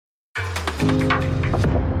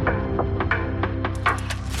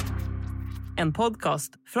en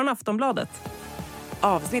podcast från Aftonbladet.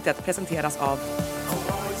 Avsnittet presenteras av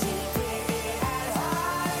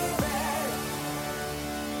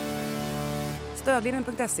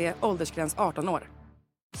Stödlinjen.se, åldersgräns 18 år.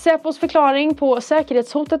 Säpos förklaring på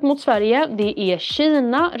säkerhetshotet mot Sverige, det är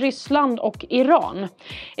Kina, Ryssland och Iran.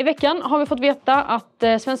 I veckan har vi fått veta att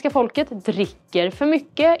svenska folket dricker för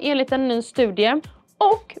mycket enligt en ny studie.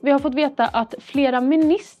 Och vi har fått veta att flera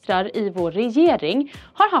ministrar i vår regering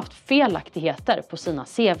har haft felaktigheter på sina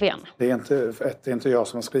CV:n. Det är inte jag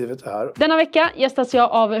som har skrivit det här. Denna vecka gästas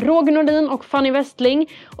jag av Roger Nordin och Fanny Westling.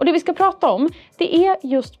 Och det vi ska prata om, det är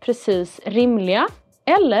just precis rimliga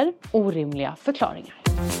eller orimliga förklaringar.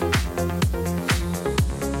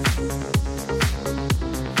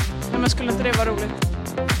 Men skulle inte det vara roligt?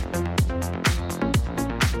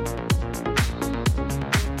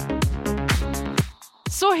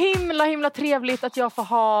 Så himla trevligt att jag får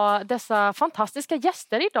ha dessa fantastiska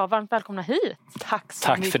gäster idag. Varmt välkomna hit. Tack så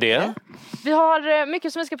Tack mycket. för det. Vi har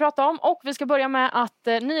mycket som vi ska prata om och vi ska börja med att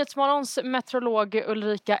Nyhetsmorgons meteorolog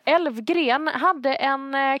Ulrika Elfgren hade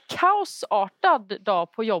en kaosartad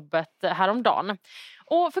dag på jobbet häromdagen.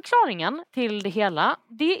 Och förklaringen till det hela,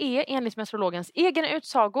 det är enligt meteorologens egen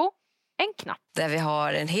utsago en knapp. Där vi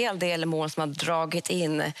har en hel del moln som har dragit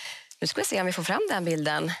in. Nu ska vi se om vi får fram den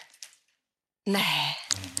bilden. Nej,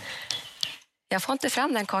 jag får inte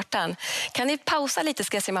fram den kartan. Kan ni pausa lite,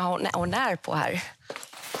 ska jag se om jag har när på här.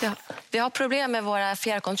 Ja, vi har problem med våra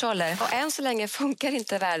fjärrkontroller. Och än så länge funkar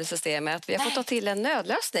inte värdesystemet. Vi har fått ta till en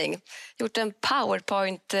nödlösning. Gjort en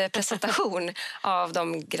PowerPoint-presentation av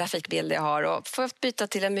de grafikbilder jag har. Och fått byta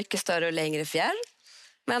till en mycket större och längre fjärr.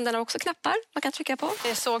 Men den har också knappar man kan trycka på.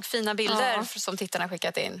 Jag såg fina bilder som tittarna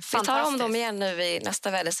skickat in. Vi tar om dem igen nu i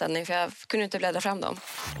nästa vädersändning för jag kunde inte bläddra fram dem.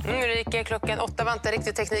 Ulrika, klockan 8 var inte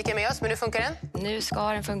riktigt tekniken med oss, men nu funkar den. Nu ska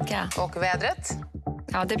den funka. Och vädret?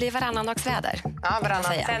 Ja, det blir varannandagsväder. Ja,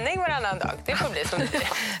 sändning varannan dag. Det får bli som det blir.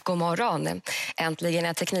 God morgon. Äntligen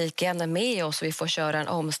är tekniken med oss och vi får köra en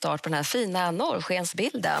omstart på den här fina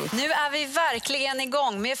norrskensbilden. Nu är vi verkligen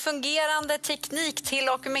igång med fungerande teknik till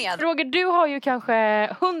och med. Roger, du har ju kanske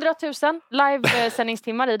 100 000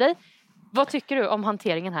 live-sändningstimmar i dig. Vad tycker du om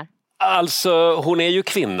hanteringen här? Alltså, hon är ju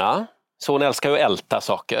kvinna. Så hon älskar ju att älta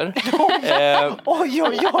saker. Oj.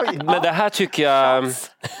 Men det här tycker jag...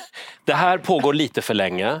 Det här pågår lite för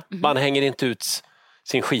länge. Man hänger inte ut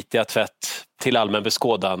sin skitiga tvätt till allmän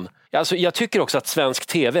beskådan. Alltså, jag tycker också att svensk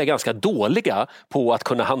tv är ganska dåliga på att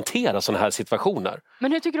kunna hantera sådana här situationer.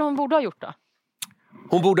 Men hur tycker du hon borde ha gjort då?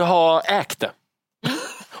 Hon borde ha ägt det.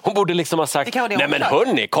 Hon borde liksom ha sagt, nej men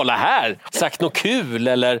hörni, kolla här. Sagt något kul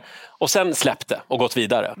eller... Och sen släppt det och gått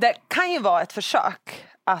vidare. Det kan ju vara ett försök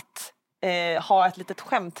att ha ett litet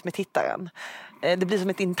skämt med tittaren. Det blir som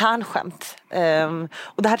ett internskämt.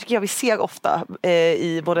 Och det här tycker jag vi ser ofta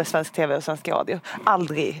i både svensk tv och svensk radio.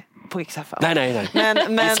 Aldrig på Riks-FM. Nej.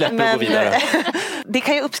 Vi släpper och går vidare. Det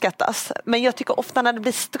kan ju uppskattas. Men jag tycker ofta när det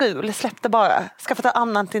blir strul, släpp det bara. Skaffa ett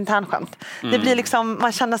annat internskämt. Det blir liksom,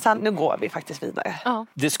 man känner så här, nu går vi faktiskt vidare. Ja.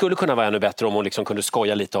 Det skulle kunna vara ännu bättre om hon liksom kunde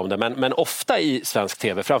skoja lite om det. Men ofta i svensk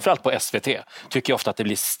tv, framförallt på SVT, tycker jag ofta att det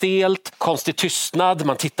blir stelt, konstig tystnad.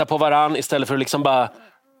 Man tittar på varann istället för att liksom bara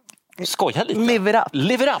skoja lite. Live it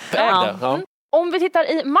up, äg det. Ja. Om vi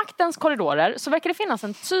tittar i maktens korridorer så verkar det finnas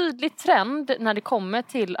en tydlig trend när det kommer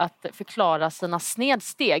till att förklara sina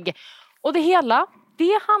snedsteg. Och det hela,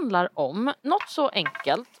 det handlar om något så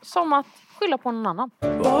enkelt som att skylla på någon annan.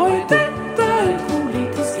 Vad är detta, en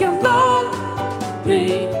politisk skandal?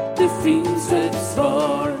 Nej, det finns ett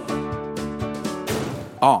svar.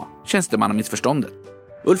 Ja, tjänstemannamissförståndet.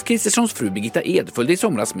 Ulf Kristerssons fru Birgitta Ed följde i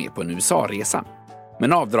somras med på en USA-resa.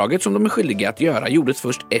 Men avdraget som de är skyldiga att göra gjordes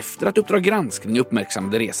först efter att Uppdrag granskning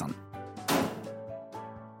uppmärksammade resan.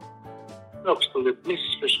 Det uppstod ett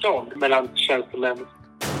missförstånd mellan tjänstemän.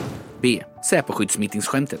 B.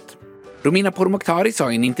 Säposkyddsmittningsskämtet. Romina Pourmokhtari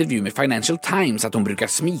sa i en intervju med Financial Times att hon brukar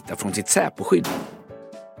smita från sitt säposkydd.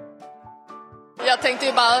 Jag tänkte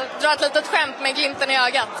ju bara dra ett litet skämt med glimten i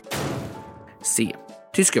ögat. C.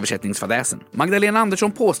 Tysköversättningsfadäsen. Magdalena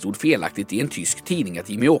Andersson påstod felaktigt i en tysk tidning att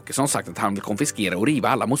Jimmy Åkesson sagt att han vill konfiskera och riva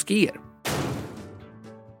alla moskéer.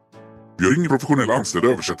 Vi har ingen professionell anställd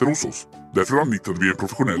översättare hos oss. Därför anlitade vi en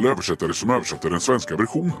professionell översättare som översatte den svenska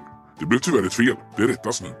versionen. Det blev tyvärr ett fel. Det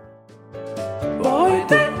rättas nu. Vad är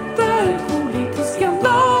detta, en politisk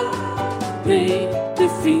skandal? Nej, det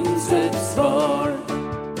finns ett svar.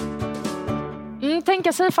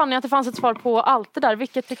 Tänka sig, Fanny, att det fanns ett svar på allt det där.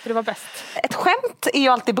 Vilket tyckte du var bäst? Ett skämt är ju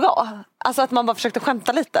alltid bra. Alltså att man bara försökte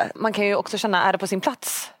skämta lite. Man kan ju också känna, är det på sin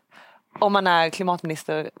plats? Om man är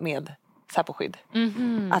klimatminister med Säpo-skydd.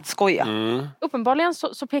 Att skoja. Uppenbarligen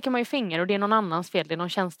så pekar man ju finger och det är någon annans fel, det är någon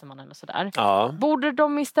tjänsteman eller sådär. Ja. Borde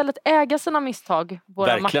de istället äga sina misstag,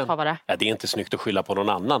 våra makthavare? Ja, det är inte snyggt att skylla på någon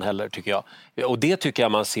annan heller, tycker jag. Och det tycker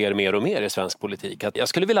jag man ser mer och mer i svensk politik. Att jag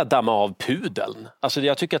skulle vilja damma av pudeln. Alltså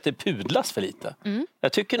jag tycker att det pudlas för lite.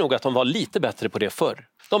 Jag tycker nog att de var lite bättre på det förr.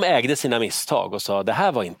 De ägde sina misstag och sa det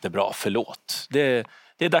här var inte bra, förlåt. Det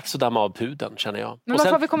är dags att damma av pudeln, känner jag. Men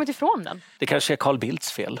varför har vi kommit ifrån den? Det kanske är Carl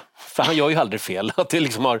Bildts fel. För han gör ju aldrig fel. Att det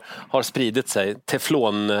liksom har spridit sig.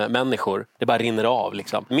 Teflonmänniskor. Det bara rinner av.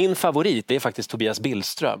 Liksom. Min favorit är faktiskt Tobias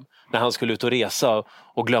Billström. När han skulle ut och resa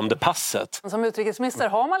och glömde passet. Som utrikesminister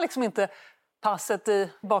har man liksom inte passet i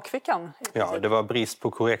bakfickan. Ja, det var brist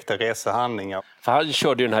på korrekta resehandlingar. För han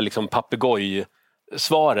körde ju den här liksom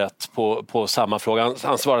papegoj-svaret på samma fråga.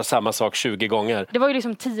 Han svarade samma sak 20 gånger. Det var ju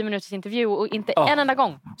liksom 10 minuters intervju och inte en enda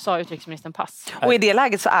gång sa utrikesministern pass. Och i det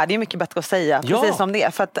läget så är det ju mycket bättre att säga precis som det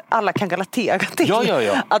är. För att alla kan relatera till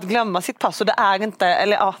att glömma sitt pass. Och det är inte,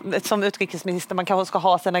 eller som utrikesminister man kanske ska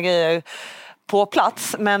ha sina grejer på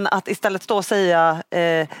plats, men att istället stå och säga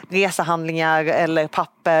resehandlingar eller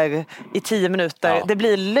papper i 10 minuter, det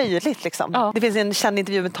blir löjligt liksom. Det finns en känd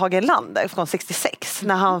intervju med Tage Erlander från 66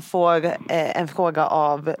 när han får en fråga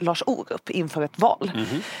av Lars Orup inför ett val.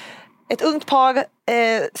 Ett ungt par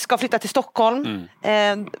ska flytta till Stockholm.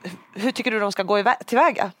 Hur tycker du de ska gå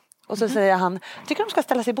tillväga? Och så säger han, tycker de ska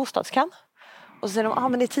ställa sig i bostadskön? Och så säger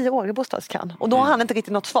de, men det är 10 år i bostadskön. Och då har han inte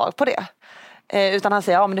riktigt något svar på det. Utan han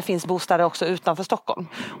säger, men det finns bostäder också utanför Stockholm.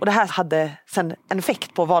 Och det här hade sen en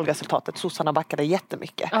effekt på valresultatet. Sossarna backade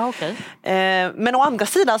jättemycket. Men å andra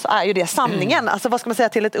sidan så är ju det sanningen. Alltså vad ska man säga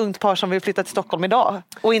till ett ungt par som vill flytta till Stockholm idag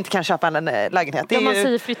och inte kan köpa en lägenhet? Det är man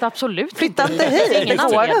säger flytta absolut. Flytta inte hit, det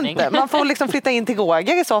går inte. Man får liksom flytta in till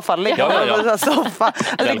Roger i så fall. Det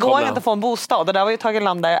går inte att få en bostad. Och där var ju Tage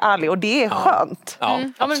Erlander ärlig och det är skönt.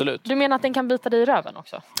 Absolut. Du menar att den kan bita dig i röven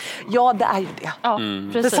också? Ja, det är ju det.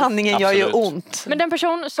 För sanningen gör ju ont. Men den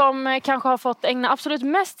person som kanske har fått ägna absolut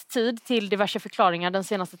mest tid till diverse förklaringar den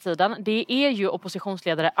senaste tiden, det är ju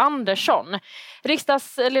oppositionsledare Andersson.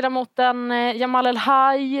 Riksdagsledamoten Jamal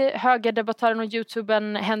El-Haj, högerdebattören och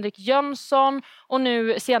youtubern Henrik Jönsson och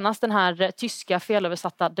nu senast den här tyska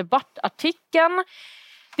felöversatta debattartikeln.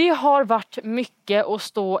 Det har varit mycket att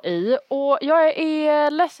stå i och jag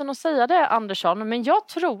är ledsen att säga det, Andersson, men jag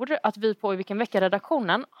tror att vi på I vilken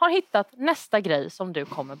vecka-redaktionen har hittat nästa grej som du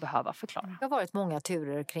kommer behöva förklara. Det har varit många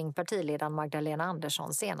turer kring partiledaren Magdalena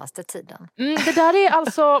Andersson senaste tiden. Det där är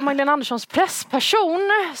alltså Magdalena Anderssons pressperson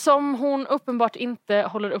som hon uppenbart inte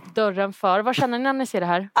håller upp dörren för. Vad känner ni när ni ser det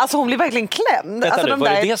här? Alltså hon blir verkligen klämd. Vänta nu, var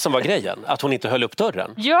det som var grejen? Att hon inte höll upp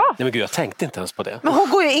dörren? Ja. Nej men gud, jag tänkte inte ens på det. Men hon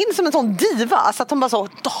går ju in som en sån diva så att hon bara så...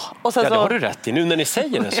 Och sen det har du rätt i. Nu när ni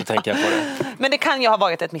säger det så tänker jag på det. Men det kan ju ha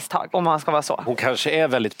varit ett misstag om man ska vara så. Hon kanske är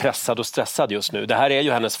väldigt pressad och stressad just nu. Det här är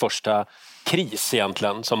ju hennes första kris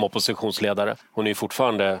egentligen som oppositionsledare. Hon är ju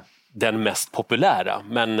fortfarande den mest populära.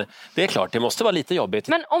 Men det är klart, det måste vara lite jobbigt.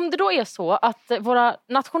 Men om det då är så att våra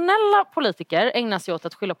nationella politiker ägnar sig åt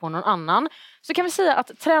att skylla på någon annan, så kan vi säga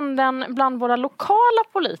att trenden bland våra lokala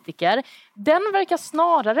politiker, den verkar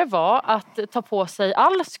snarare vara att ta på sig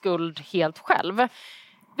all skuld helt själv.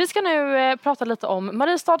 Vi ska nu prata lite om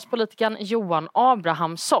Mariestadspolitikern Johan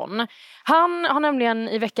Abrahamsson. Han har nämligen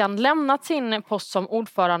i veckan lämnat sin post som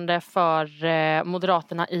ordförande för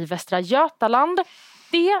Moderaterna i Västra Götaland.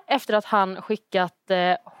 Det efter att han skickat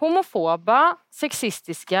homofoba,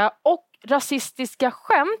 sexistiska och rasistiska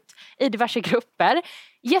skämt i diverse grupper.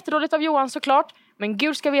 Jättedåligt av Johan såklart, men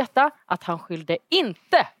Gud ska veta att han skyllde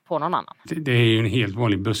inte på någon annan. Det är ju en helt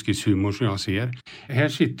vanlig buskishumor som jag ser. Här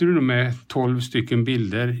sitter du med 12 stycken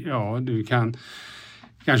bilder. Ja, du kan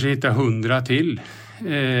kanske hitta 100 till.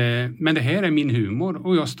 Men det här är min humor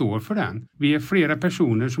och jag står för den. Vi är flera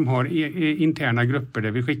personer som har interna grupper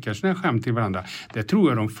där vi skickar såna här skämt till varandra. Det tror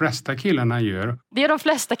jag de flesta killarna gör. Det är de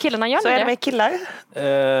flesta killarna gör. Så är det med killar?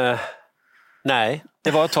 Nej,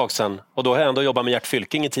 det var ett tag sedan. Och då har jag ändå jobbat med Gert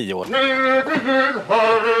Fylking i 10 år.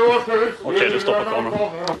 Okej, du stoppar kameran.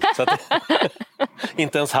 Så att,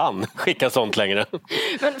 inte ens han skickar sånt längre.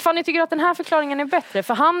 Men Fanny, tycker att den här förklaringen är bättre?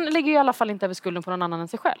 För han lägger ju i alla fall inte över skulden på någon annan än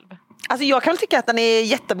sig själv. Alltså jag kan tycka att den är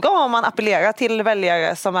jättebra om man appellerar till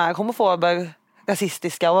väljare som är homofober,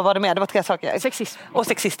 rasistiska och vad var det med? Det var 3 saker. Och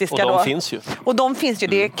sexistiska. Och de då. Finns ju. Och de finns ju.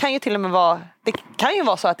 Det kan ju till och med vara, det kan ju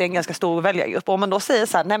vara så att det är en ganska stor väljargrupp. Och om man då säger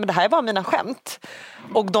så här, nej men det här är bara mina skämt.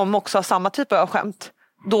 Och de också har samma typer av skämt.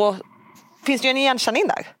 Då finns det ju en igenkänning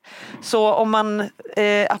där. Så om man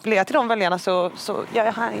appellerar till de väljarna så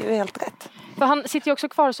gör han ju helt rätt. För han sitter ju också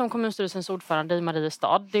kvar som kommunstyrelsens ordförande i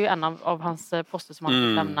Mariestad. Det är ju en av hans poster som han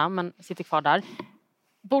får lämna, men sitter kvar där.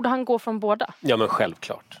 Borde han gå från båda? Ja, men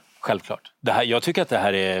självklart. Självklart. Jag tycker att det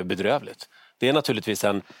här är bedrövligt. Det är naturligtvis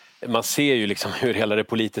man ser ju liksom hur hela det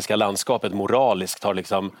politiska landskapet moraliskt har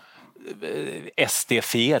liksom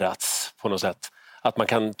SD-fierats på något sätt. Att man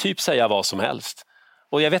kan typ säga vad som helst.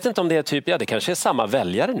 Och jag vet inte om det är det kanske är samma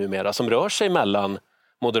väljare numera som rör sig mellan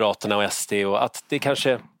Moderaterna och SD, och att det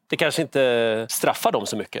kanske inte straffar dem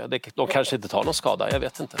så mycket. De kanske inte tar någon skada, jag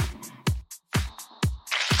vet inte.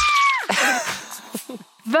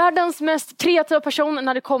 Världens mest kreativa person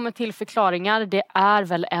när det kommer till förklaringar, det är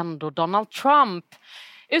väl ändå Donald Trump.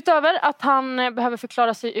 Utöver att han behöver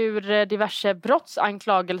förklara sig ur diverse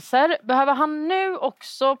brottsanklagelser behöver han nu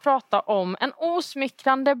också prata om en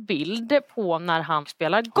osmickrande bild på när han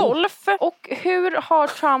spelar golf. Och hur har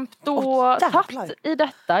Trump då tagit i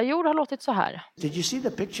detta? Jo, det har låtit så här. Did you see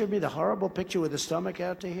the picture of me, the horrible picture with the stomach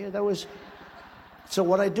out to here? That was... So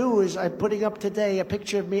what I do is I'm putting up today a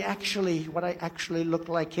picture of me what I actually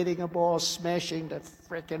look like hitting a ball, smashing the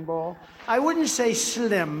frickin' ball. I wouldn't say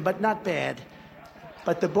slim, but not bad.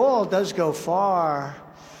 But the ball does go far.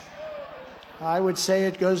 I would say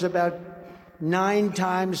it goes about 9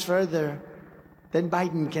 times further than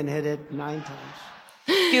Biden can hit it 9 times.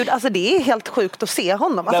 Gud, alltså det är helt sjukt att se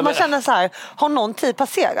honom. Alltså man känner så här, har någon tid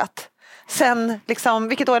passerat? Sen, liksom,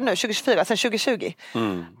 vilket år är det nu? 2024, sen 2020.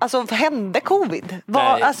 Alltså, hände covid?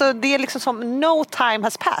 Alltså, det är liksom som no time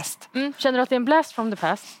has passed. Känner du att det är en blast from the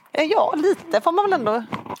past? Ja, lite får man väl ändå.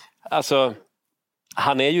 Alltså,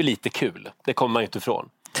 han är ju lite kul. Det kommer man ju inte ifrån.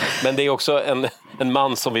 Men det är också en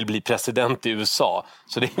man som vill bli president i USA.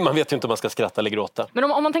 Så man vet ju inte om man ska skratta eller gråta.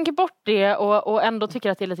 Men om man tänker bort det och ändå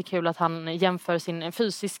tycker att det är lite kul att han jämför sin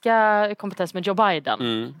fysiska kompetens med Joe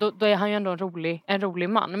Biden. Då är han ju ändå en rolig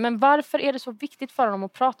man. Men varför är det så viktigt för honom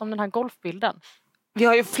att prata om den här golfbilden? Vi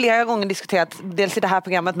har ju flera gånger diskuterat, dels i det här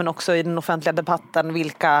programmet men också i den offentliga debatten,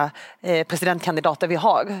 vilka presidentkandidater vi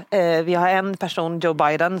har. Vi har en person, Joe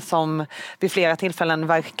Biden, som vid flera tillfällen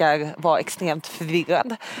verkar vara extremt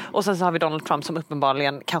förvirrad. Och sen så har vi Donald Trump som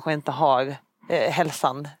uppenbarligen kanske inte har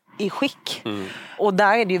hälsan i skick. Och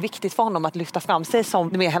där är det ju viktigt för honom att lyfta fram sig som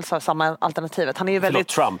det mer hälsosamma alternativet. Han är ju väldigt...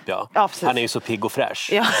 Trump, ja. Han är ju så pigg och fräsch.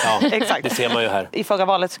 Ja, exakt. Det ser man ju här. I förra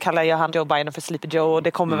valet så kallar jag han Joe Biden för Sleepy Joe, och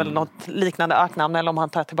det kommer väl något liknande öknamn, eller om han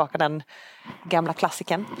tar tillbaka den gamla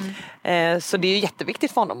klassiken. Så det är ju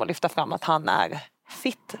jätteviktigt för honom att lyfta fram att han är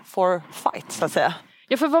fit for fight, så att säga.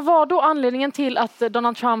 Ja, för vad var då anledningen till att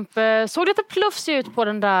Donald Trump såg lite plufsig ut på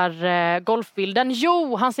den där golfbilden?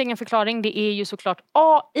 Jo, hans egen förklaring, det är ju såklart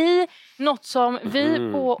AI. Något som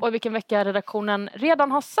vi på Och vilken vecka-redaktionen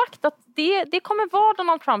redan har sagt att det kommer vara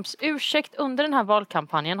Donald Trumps ursäkt under den här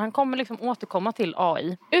valkampanjen. Han kommer liksom återkomma till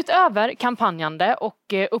AI. Utöver kampanjande och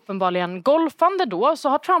uppenbarligen golfande då, så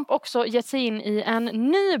har Trump också gett sig in i en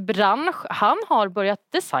ny bransch. Han har börjat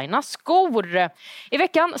designa skor. I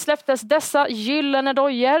veckan släpptes dessa gyllene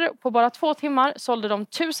dojor. På bara 2 timmar sålde de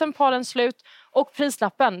 1000 paren slut. Och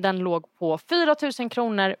prislappen, den låg på 4 000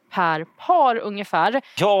 kronor per par ungefär.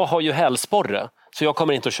 Jag har ju hälsporre, så jag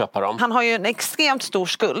kommer inte att köpa dem. Han har ju en extremt stor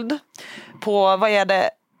skuld på, vad är det,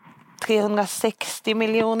 360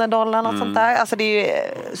 miljoner dollar, något sånt där. Alltså det är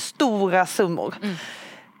ju stora summor.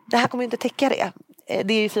 Det här kommer ju inte täcka det.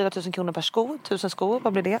 Det är ju 4 000 kronor per sko, 1000 skor,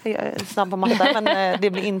 vad blir det? Jag är snabb på matte, men det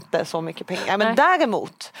blir inte så mycket pengar. Men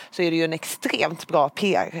däremot så är det ju en extremt bra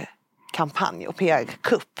PR-kampanj och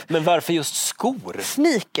PR-kupp. Men varför just skor?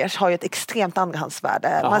 Sneakers har ju ett extremt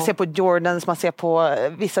andrahandsvärde. Man ser på Jordans, man ser på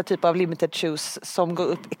vissa typer av limited shoes som går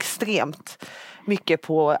upp extremt mycket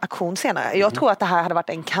på auktion senare. Jag tror att det här hade varit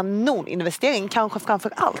en kanoninvestering, kanske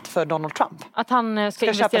framför allt för Donald Trump. Att han ska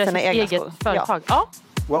investera i sitt eget företag. Ja.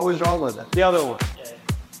 What was wrong with it? The other one.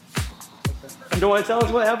 And do you want to tell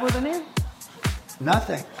us what happened with the name?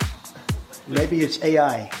 Nothing. Maybe it's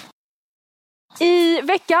AI. I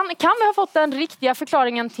veckan kan vi ha fått den riktiga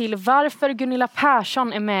förklaringen till varför Gunilla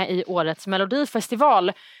Persson är med i årets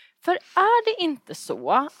Melodifestival. För är det inte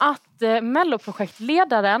så att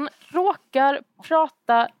Melloprojektledaren råkar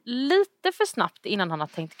prata lite för snabbt innan han har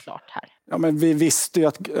tänkt klart här? Ja, men vi visste ju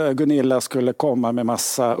att Gunilla skulle komma med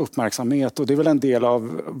massa uppmärksamhet, och det är väl en del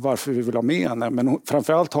av varför vi vill ha med henne. Men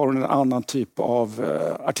framförallt har hon en annan typ av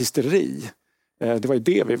artisteri. Det var ju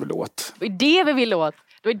det vi ville åt. Det var det vi ville åt.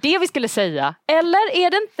 Det var det vi skulle säga. Eller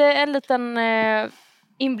är det inte en liten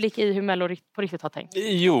inblick i hur Mello på riktigt har tänkt?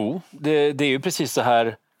 Jo, det är ju precis så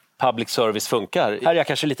här public service funkar. Här är jag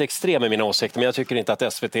kanske lite extrem i mina åsikter, men jag tycker inte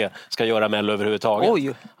att SVT ska göra Mello överhuvudtaget.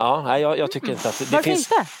 Oj! Ja, jag tycker inte att det Varför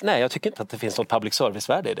finns... inte? Nej, jag tycker inte att det finns något public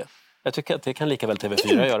service-värde i det. Jag tycker att det kan lika väl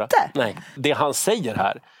TV4 inte göra. Nej. Det han säger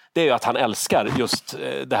här, det är ju att han älskar just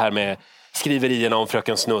det här med skriverierna om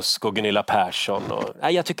Fröken Snusk och Gunilla Persson.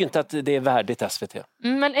 Nej, jag tycker inte att det är värdigt SVT.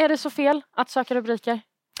 Men är det så fel att söka rubriker?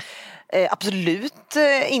 Absolut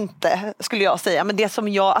inte, skulle jag säga. Men det som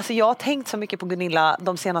jag har tänkt så mycket på Gunilla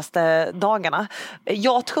de senaste dagarna.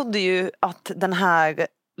 Jag trodde ju att den här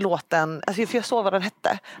låten, för jag såg vad den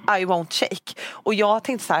hette, I Won't Shake. Och jag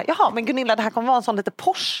tänkte så här, jaha, men Gunilla, det här kommer vara en sån lite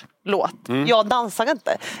Porsche-låt. Jag dansar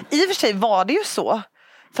inte. I och för sig var det ju så.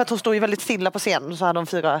 För att hon stod ju väldigt stilla på scenen och så hade de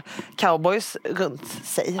 4 cowboys runt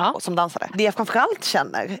sig som dansade. Det jag framförallt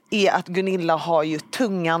känner är att Gunilla har ju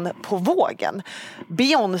tungan på vågen.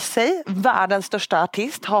 Beyoncé, världens största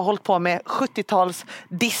artist, har hållit på med 70-tals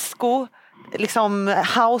disco, liksom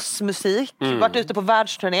housemusik, varit ute på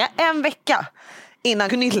världsturné en vecka innan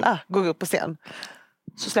Gunilla går upp på scen.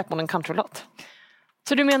 Så släpper hon en countrylåt.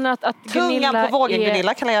 Så du menar att Gunilla tungan på vågen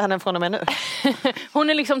Gunilla kallar jag henne från och med nu. Hon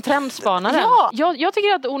är liksom trendspanaren. Ja. Jag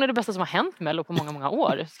tycker att hon är det bästa som har hänt Mello på många, många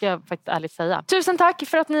år. Ska jag faktiskt ärligt säga. Tusen tack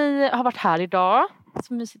för att ni har varit här idag.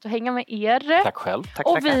 Så mysigt att hänga med er. Tack själv. Tack,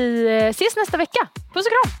 och vi ses nästa vecka. Puss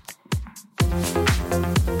och kram.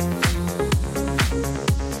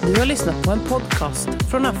 Du har lyssnat på en podcast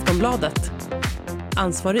från Aftonbladet.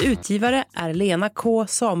 Ansvarig utgivare är Lena K.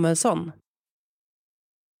 Samuelsson.